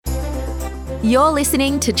You're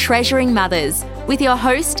listening to Treasuring Mothers with your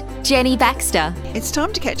host, Jenny Baxter. It's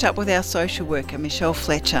time to catch up with our social worker, Michelle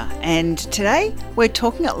Fletcher. And today we're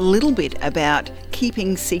talking a little bit about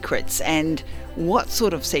keeping secrets and what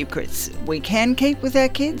sort of secrets we can keep with our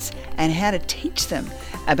kids and how to teach them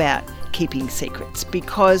about keeping secrets,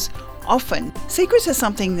 because often secrets are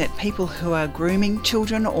something that people who are grooming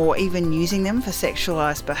children or even using them for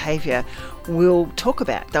sexualised behaviour will talk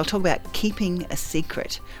about. They'll talk about keeping a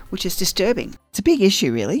secret, which is disturbing. It's a big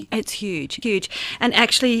issue, really. It's huge. And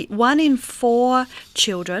actually 1 in 4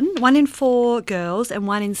 children, 1 in 4 girls and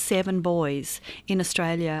 1 in 7 boys in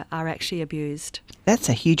Australia are actually abused. That's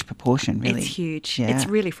a huge proportion, really. It's huge. Yeah. It's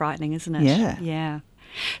really frightening, isn't it? Yeah.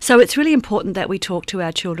 So it's really important that we talk to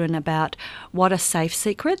our children about what are safe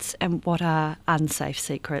secrets and what are unsafe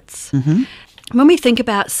secrets. Mm-hmm. When we think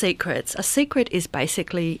about secrets, a secret is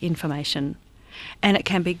basically information. And it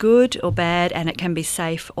can be good or bad, and it can be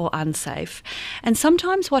safe or unsafe. And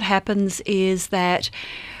sometimes what happens is that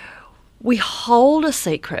we hold a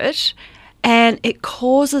secret and it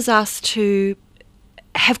causes us to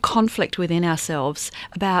have conflict within ourselves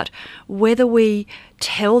about whether we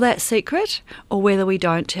tell that secret or whether we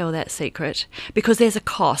don't tell that secret, because there's a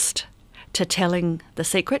cost to telling the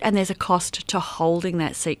secret and there's a cost to holding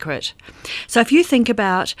that secret. So if you think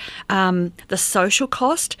about the social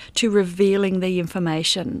cost to revealing the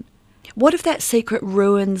information, what if that secret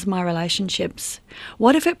ruins my relationships?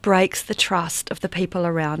 What if it breaks the trust of the people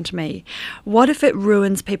around me? What if it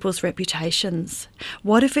ruins people's reputations?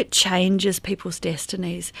 What if it changes people's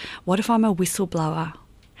destinies? What if I'm a whistleblower?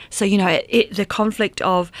 So, the conflict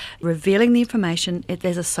of revealing the information,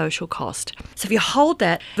 there's a social cost. So if you hold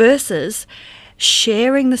that versus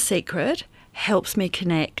sharing the secret helps me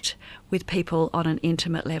connect with people on an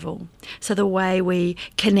intimate level. So the way we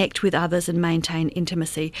connect with others and maintain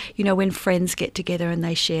intimacy, when friends get together and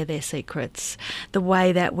they share their secrets, the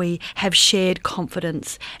way that we have shared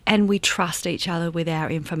confidence and we trust each other with our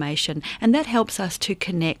information, and that helps us to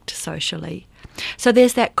connect socially. So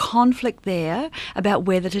there's that conflict there about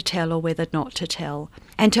whether to tell or whether not to tell.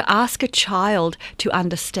 And to ask a child to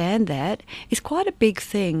understand that is quite a big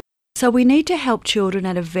thing. So we need to help children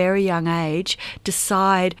at a very young age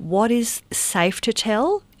decide what is safe to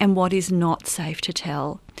tell and what is not safe to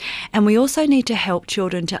tell. And we also need to help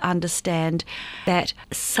children to understand that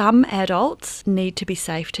some adults need to be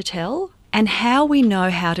safe to tell, and how we know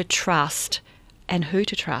how to trust and who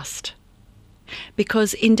to trust.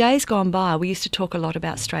 Because in days gone by, we used to talk a lot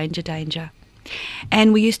about stranger danger.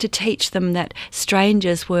 And we used to teach them that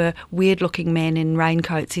strangers were weird-looking men in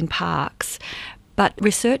raincoats in parks. But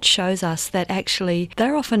research shows us that actually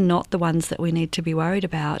they're often not the ones that we need to be worried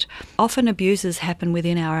about. Often abuses happen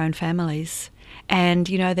within our own families. And,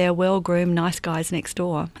 they're well-groomed, nice guys next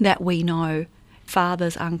door that we know,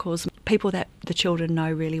 fathers, uncles, people that the children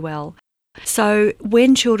know really well. So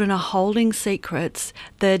when children are holding secrets,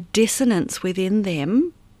 the dissonance within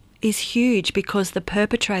them is huge, because the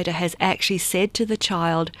perpetrator has actually said to the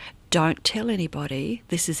child, "Don't tell anybody,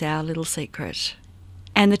 this is our little secret."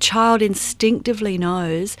 And the child instinctively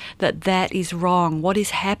knows that that is wrong. What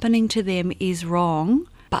is happening to them is wrong,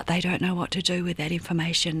 but they don't know what to do with that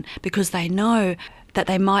information, because they know that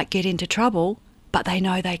they might get into trouble, but they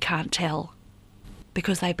know they can't tell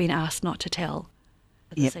because they've been asked not to tell.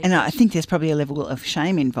 Yeah, and I think there's probably a level of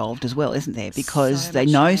shame involved as well, isn't there? Because So they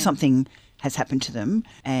much know shame. something has happened to them,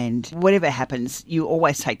 and whatever happens, you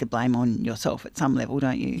always take the blame on yourself at some level,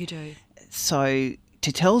 don't you? You do. So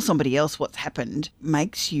to tell somebody else what's happened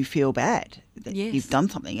makes you feel bad that Yes. you've done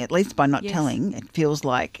something. At least by not Yes. telling, it feels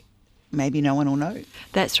like maybe no one will know.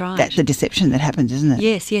 That's right. That's the deception that happens, isn't it?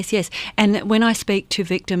 Yes. And when I speak to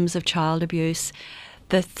victims of child abuse,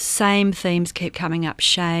 the same themes keep coming up: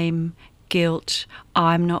 shame, guilt,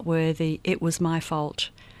 I'm not worthy, it was my fault.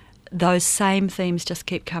 Those same themes just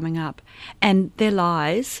keep coming up. And they're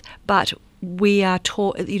lies, but we are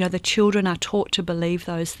taught, the children are taught to believe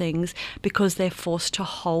those things because they're forced to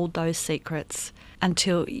hold those secrets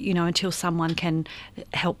until someone can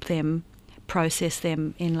help them process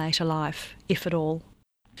them in later life, if at all.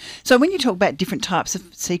 So when you talk about different types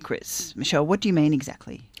of secrets, Michelle, what do you mean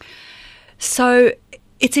exactly? So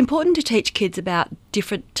it's important to teach kids about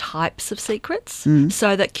different types of secrets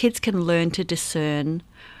so that kids can learn to discern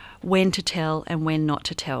when to tell and when not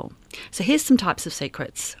to tell. So here's some types of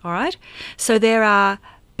secrets, all right? So there are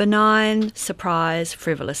benign, surprise,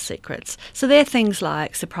 frivolous secrets. So they're things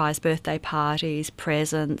like surprise birthday parties,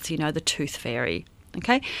 presents, the tooth fairy.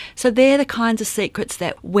 Okay, so they're the kinds of secrets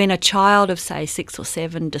that when a child of, say, 6 or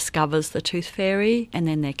 7 discovers the tooth fairy, and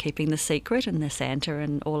then they're keeping the secret and the Santa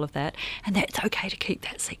and all of that, and it's okay to keep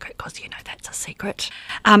that secret because, that's a secret.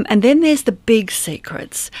 And then there's the big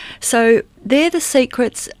secrets. So they're the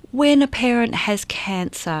secrets when a parent has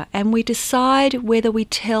cancer and we decide whether we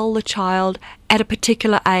tell the child at a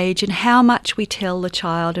particular age and how much we tell the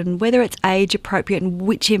child and whether it's age appropriate and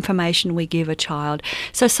which information we give a child.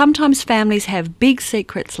 So sometimes families have big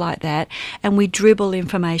secrets like that and we dribble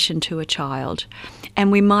information to a child.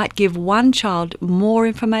 And we might give one child more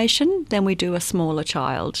information than we do a smaller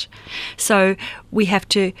child. So we have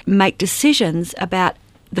to make decisions about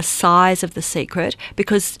the size of the secret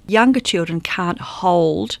because younger children can't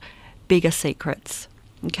hold bigger secrets.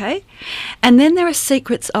 Okay? And then there are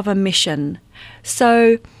secrets of omission.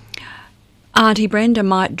 So Auntie Brenda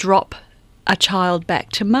might drop a child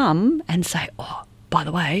back to Mum and say, oh, by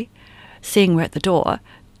the way, seeing we're at the door,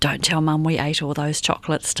 don't tell Mum we ate all those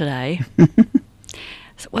chocolates today.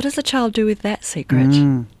 So what does the child do with that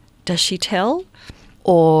secret? Does she tell,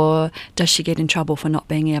 or does she get in trouble for not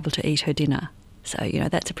being able to eat her dinner? So,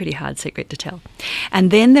 that's a pretty hard secret to tell. And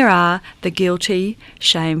then there are the guilty,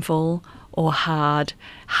 shameful, or hard,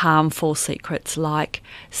 harmful secrets like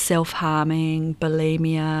self-harming,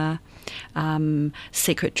 bulimia,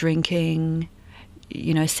 secret drinking,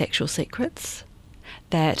 sexual secrets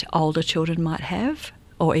that older children might have,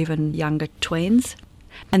 or even younger tweens.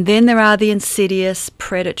 And then there are the insidious,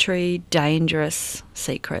 predatory, dangerous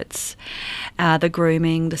secrets, the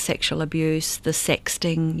grooming, the sexual abuse, the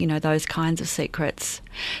sexting, those kinds of secrets.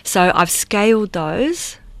 So I've scaled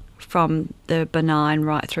those from the benign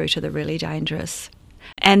right through to the really dangerous.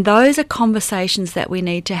 And those are conversations that we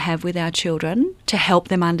need to have with our children to help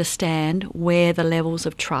them understand where the levels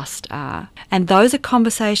of trust are. And those are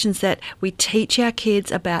conversations that we teach our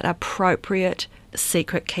kids about appropriate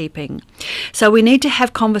secret keeping. So we need to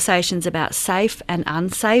have conversations about safe and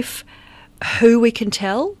unsafe, who we can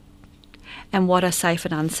tell, and what are safe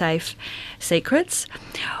and unsafe secrets,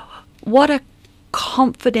 what are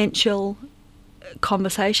confidential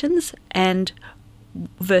conversations and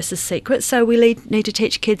versus secrets. So we need to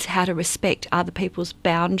teach kids how to respect other people's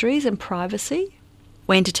boundaries and privacy,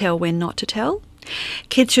 when to tell, when not to tell.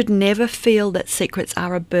 Kids should never feel that secrets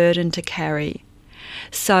are a burden to carry.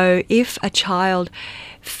 So if a child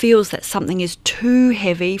feels that something is too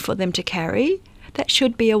heavy for them to carry, that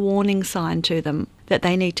should be a warning sign to them that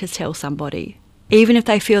they need to tell somebody, even if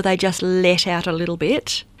they feel they just let out a little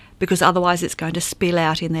bit, because otherwise it's going to spill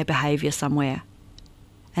out in their behaviour somewhere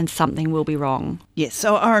and something will be wrong. Yes,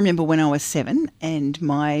 so I remember when I was 7 and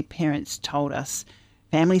my parents told us,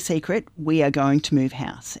 family secret, we are going to move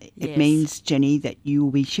house. It means, Jenny, that you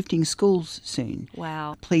will be shifting schools soon.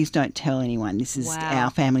 Wow. Please don't tell anyone. This is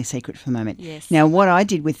our family secret for the moment. Yes. Now, what I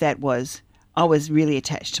did with that was I was really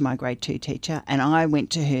attached to my grade 2 teacher and I went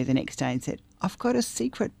to her the next day and said, I've got a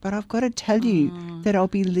secret, but I've got to tell you that I'll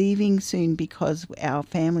be leaving soon because our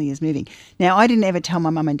family is moving. Now, I didn't ever tell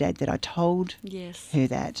my mum and dad that I told her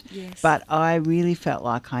that, but I really felt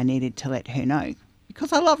like I needed to let her know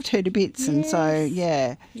because I loved her to bits. And so,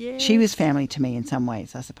 she was family to me in some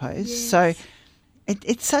ways, I suppose. So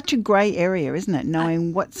it's such a grey area, isn't it,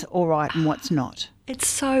 knowing what's all right and what's not. It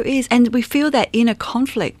so is. And we feel that inner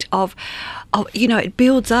conflict of, it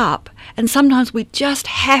builds up and sometimes we just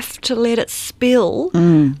have to let it spill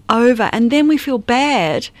over and then we feel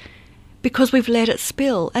bad because we've let it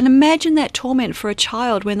spill. And imagine that torment for a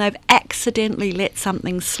child when they've accidentally let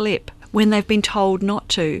something slip, when they've been told not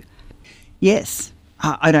to. Yes.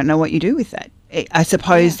 I don't know what you do with that. I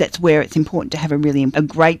suppose that's where it's important to have a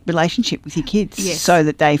great relationship with your kids so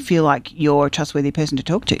that they feel like you're a trustworthy person to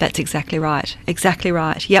talk to. That's exactly right. Exactly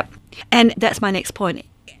right. Yep. And that's my next point.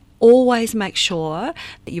 Always make sure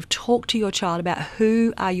that you've talked to your child about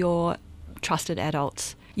who are your trusted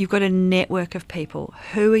adults. You've got a network of people.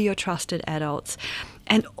 Who are your trusted adults?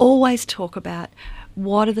 And always talk about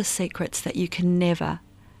what are the secrets that you can never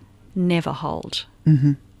hold.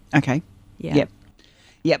 Mm-hmm. Okay. Yeah.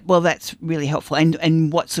 Yep, well, that's really helpful.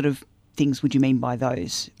 And what sort of things would you mean by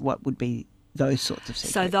those? What would be those sorts of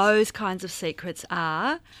secrets? So those kinds of secrets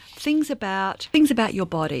are things about your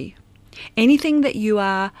body, anything that you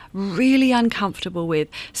are really uncomfortable with.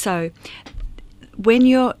 So when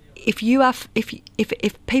your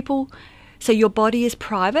body is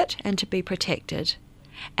private and to be protected.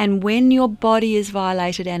 And when your body is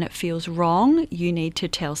violated and it feels wrong, you need to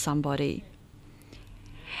tell somebody.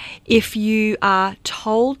 If you are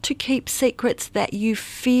told to keep secrets that you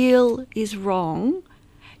feel is wrong,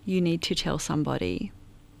 you need to tell somebody.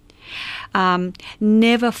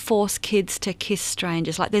 Never force kids to kiss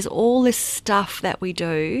strangers. Like, there's all this stuff that we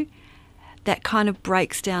do that kind of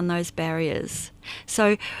breaks down those barriers.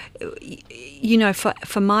 So, you know,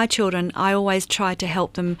 for my children, I always try to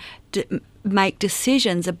help them make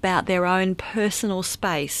decisions about their own personal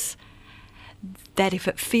space, that if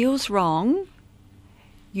it feels wrong,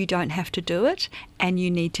 you don't have to do it, and you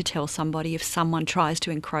need to tell somebody if someone tries to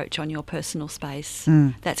encroach on your personal space.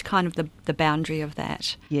 That's kind of the boundary of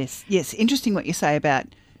that. Yes. Interesting what you say about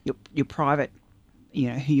your private, you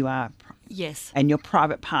know, who you are. Yes. And your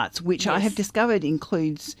private parts, which I have discovered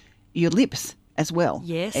includes your lips as well.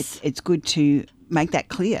 Yes. It's good to make that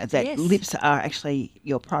clear that lips are actually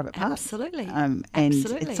your private parts. Absolutely. And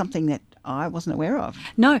Absolutely. it's something that I wasn't aware of.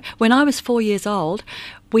 No, when I was 4 years old,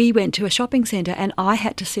 we went to a shopping centre and I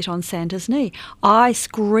had to sit on Santa's knee. I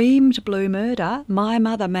screamed blue murder. My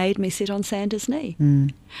mother made me sit on Santa's knee.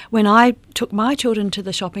 When I took my children to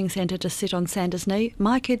the shopping centre to sit on Santa's knee,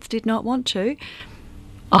 my kids did not want to.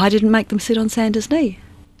 I didn't make them sit on Santa's knee.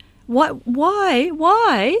 Why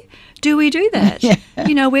do we do that?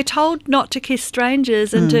 You know, we're told not to kiss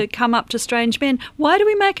strangers and to come up to strange men. Why do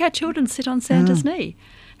we make our children sit on Santa's knee?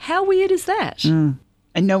 How weird is that? And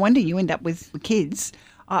no wonder you end up with kids.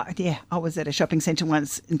 I was at a shopping centre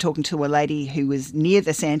once and talking to a lady who was near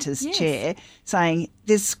the Santa's chair saying,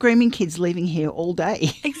 there's screaming kids leaving here all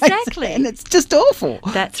day. Exactly. And it's just awful.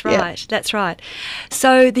 That's right. That's right.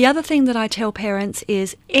 So the other thing that I tell parents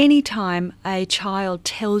is anytime a child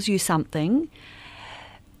tells you something,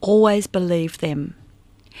 always believe them.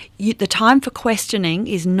 The time for questioning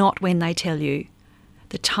is not when they tell you.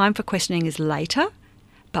 The time for questioning is later,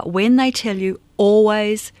 but when they tell you,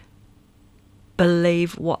 always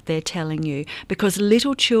believe what they're telling you, because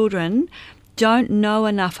little children don't know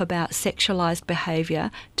enough about sexualized behaviour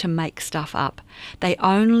to make stuff up. They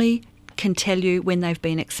only can tell you when they've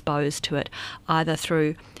been exposed to it, either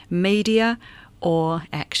through media or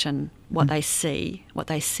action, what they see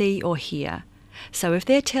or hear. So if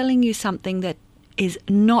they're telling you something that is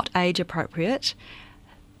not age appropriate,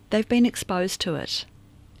 they've been exposed to it,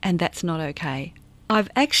 and that's not okay. I've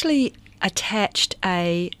actually attached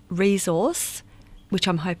a resource, which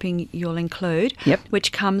I'm hoping you'll include,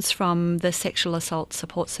 which comes from the Sexual Assault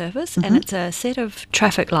Support Service, and it's a set of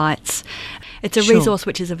traffic lights. It's a resource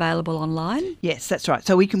which is available online. Yes, that's right.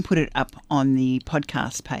 So we can put it up on the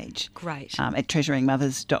podcast page. Great. At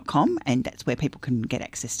treasuringmothers.com, and that's where people can get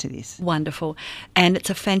access to this. Wonderful. And it's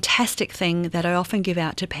a fantastic thing that I often give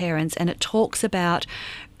out to parents, and it talks about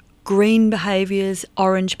green behaviours,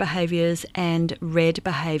 orange behaviours and red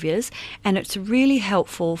behaviours, and it's really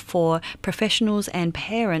helpful for professionals and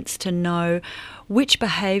parents to know which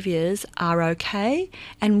behaviours are okay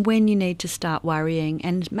and when you need to start worrying,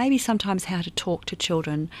 and maybe sometimes how to talk to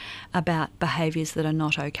children about behaviours that are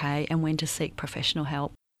not okay and when to seek professional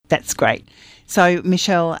help. That's great. So,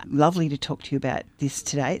 Michelle, lovely to talk to you about this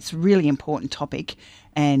today. It's a really important topic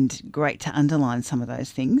and great to underline some of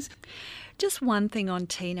those things. Just one thing on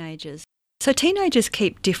teenagers. So teenagers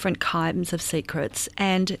keep different kinds of secrets,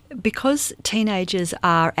 and because teenagers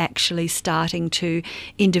are actually starting to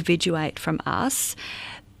individuate from us,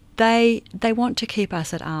 they want to keep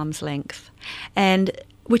us at arm's length, and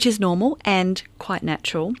which is normal and quite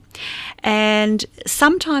natural. And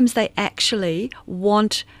sometimes they actually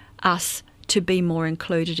want us to be more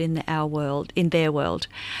included in their world.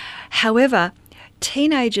 However,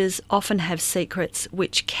 teenagers often have secrets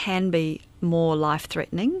which can be more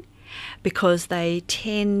life-threatening because they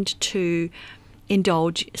tend to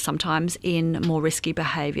indulge sometimes in more risky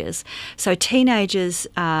behaviours. So teenagers,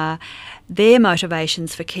 their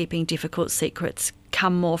motivations for keeping difficult secrets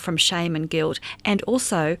come more from shame and guilt, and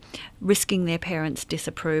also risking their parents'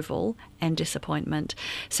 disapproval and disappointment.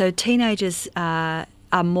 So teenagers are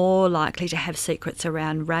more likely to have secrets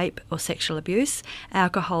around rape or sexual abuse,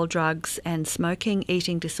 alcohol, drugs and smoking,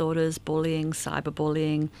 eating disorders, bullying,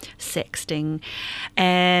 cyberbullying, sexting.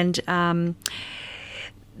 And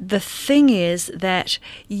the thing is that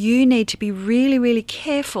you need to be really, really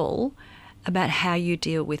careful about how you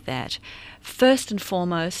deal with that. First and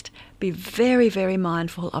foremost, be very, very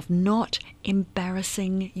mindful of not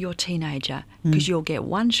embarrassing your teenager, because you'll get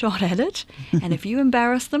one shot at it, and if you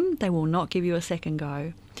embarrass them, they will not give you a second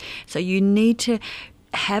go. So you need to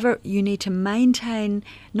maintain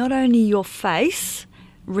not only your face,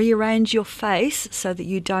 rearrange your face so that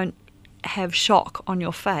you don't have shock on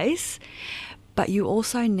your face, but you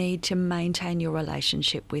also need to maintain your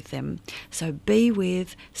relationship with them. So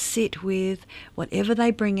sit with, whatever they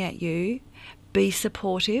bring at you, be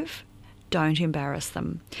supportive. Don't embarrass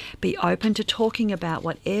them. Be open to talking about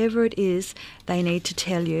whatever it is they need to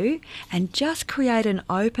tell you, and just create an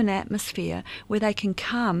open atmosphere where they can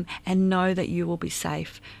come and know that you will be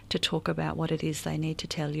safe to talk about what it is they need to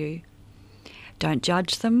tell you. Don't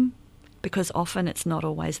judge them, because often it's not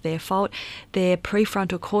always their fault. Their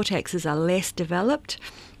prefrontal cortexes are less developed,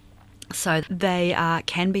 so they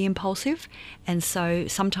can be impulsive, and so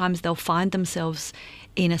sometimes they'll find themselves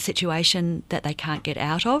in a situation that they can't get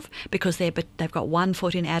out of because they've got one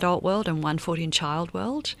foot in adult world and one foot in child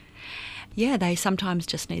world. Yeah, they sometimes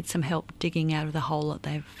just need some help digging out of the hole that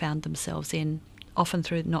they've found themselves in, often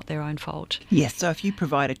through not their own fault. Yes, so if you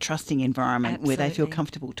provide a trusting environment where they feel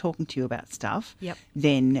comfortable talking to you about stuff,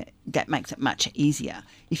 then that makes it much easier.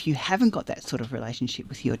 If you haven't got that sort of relationship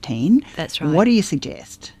with your teen, that's right. What do you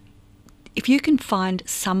suggest? If you can find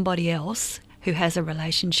somebody else who has a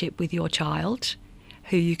relationship with your child,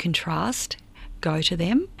 who you can trust, go to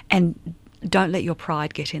them, and don't let your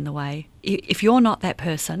pride get in the way. If you're not that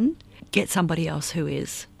person, get somebody else who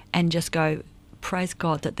is, and just go, praise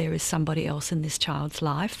God that there is somebody else in this child's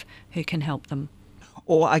life who can help them.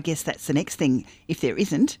 Or I guess that's the next thing. If there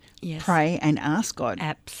isn't, pray and ask God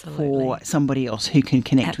for somebody else who can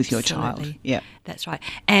connect with your child. Yeah, that's right.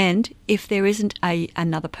 And if there isn't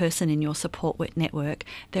another person in your support network,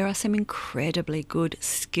 there are some incredibly good,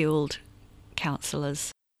 skilled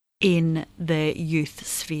counsellors in the youth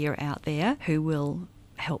sphere out there who will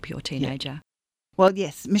help your teenager. Well,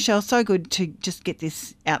 yes, Michelle, so good to just get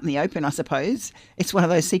this out in the open, I suppose. It's one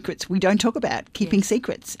of those secrets we don't talk about, keeping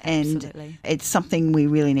secrets. And it's something we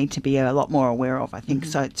really need to be a lot more aware of, I think.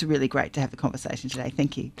 So it's really great to have the conversation today.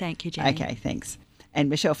 Thank you. Thank you, Jenny. Okay, thanks. And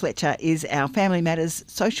Michelle Fletcher is our Family Matters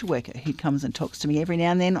social worker who comes and talks to me every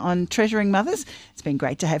now and then on Treasuring Mothers. It's been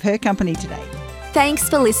great to have her company today. Thanks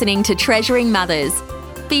for listening to Treasuring Mothers.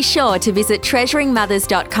 Be sure to visit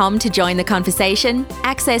treasuringmothers.com to join the conversation,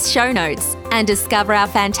 access show notes, and discover our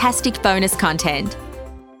fantastic bonus content.